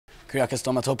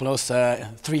Stamatopoulos,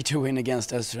 3-2 win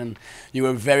against Öster, and you were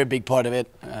a very big part of it.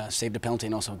 Saved the penalty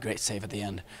and also a great save at the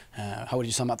end. How would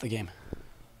you sum up the game?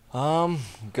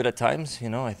 Good at times.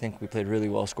 I think we played really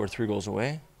well, scored 3 goals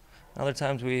away. Other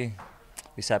times we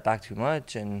sat back too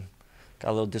much and got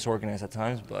a little disorganized at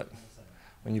times. But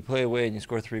when you play away and you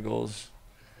score 3 goals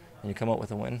and you come out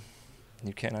with a win,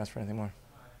 you can't ask for anything more.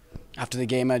 After the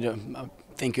game, I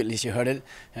think at least you heard it.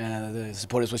 The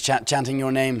supporters were chanting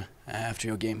your name after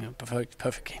your game.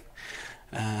 Perfect game.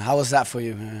 How was that for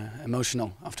you?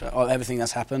 Emotional after everything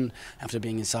that's happened, after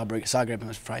being in Zagreb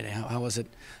on Friday. How was it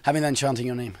having them chanting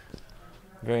your name?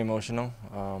 Very emotional.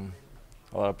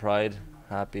 A lot of pride,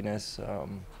 happiness.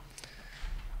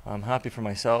 I'm happy for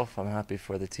myself. I'm happy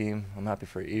for the team. I'm happy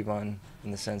for Ivan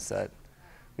in the sense that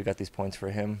we got these points for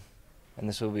him, and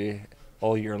this will be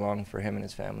all year long for him and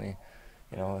his family.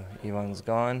 Ivan's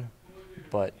gone,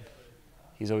 but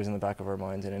he's always in the back of our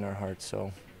minds and in our hearts.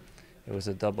 So it was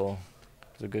a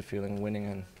good feeling winning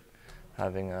and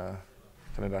having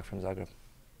coming back from Zagreb.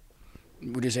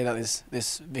 Would you say that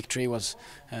this victory was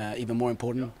even more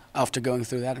important after going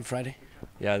through that on Friday?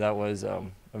 Yeah, that was a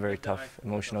very tough,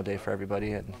 emotional day for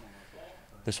everybody, and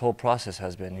this whole process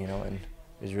has been, and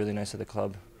it was really nice of the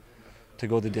club to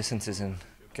go the distances and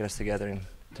get us together and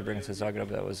to bring us to Zagreb.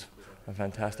 That was a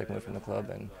fantastic move from the club,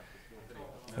 and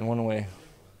in one way,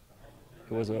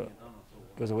 it was a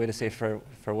way to say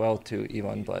farewell to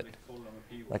Ivan. But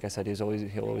like I said,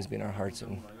 he'll always be in our hearts,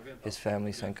 and his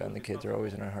family, Senka, and the kids are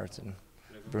always in our hearts, and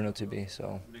Bruno to be.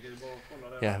 So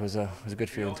yeah, it was a good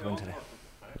feeling to win today.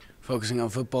 Focusing on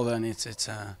football, then it's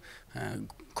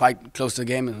quite close to the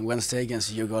game on Wednesday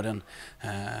against Djurgården.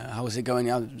 How was it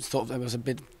going? I thought I was a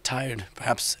bit tired,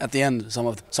 perhaps at the end. Some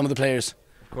of the players.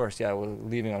 Of course, yeah. We're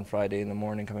leaving on Friday in the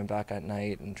morning, coming back at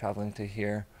night, and traveling to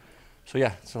here. So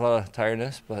yeah, it's a lot of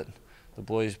tiredness, but the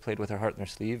boys played with their heart in their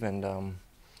sleeve, and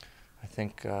I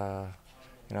think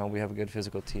we have a good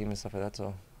physical team and stuff like that.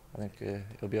 So I think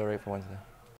it'll be all right for Wednesday.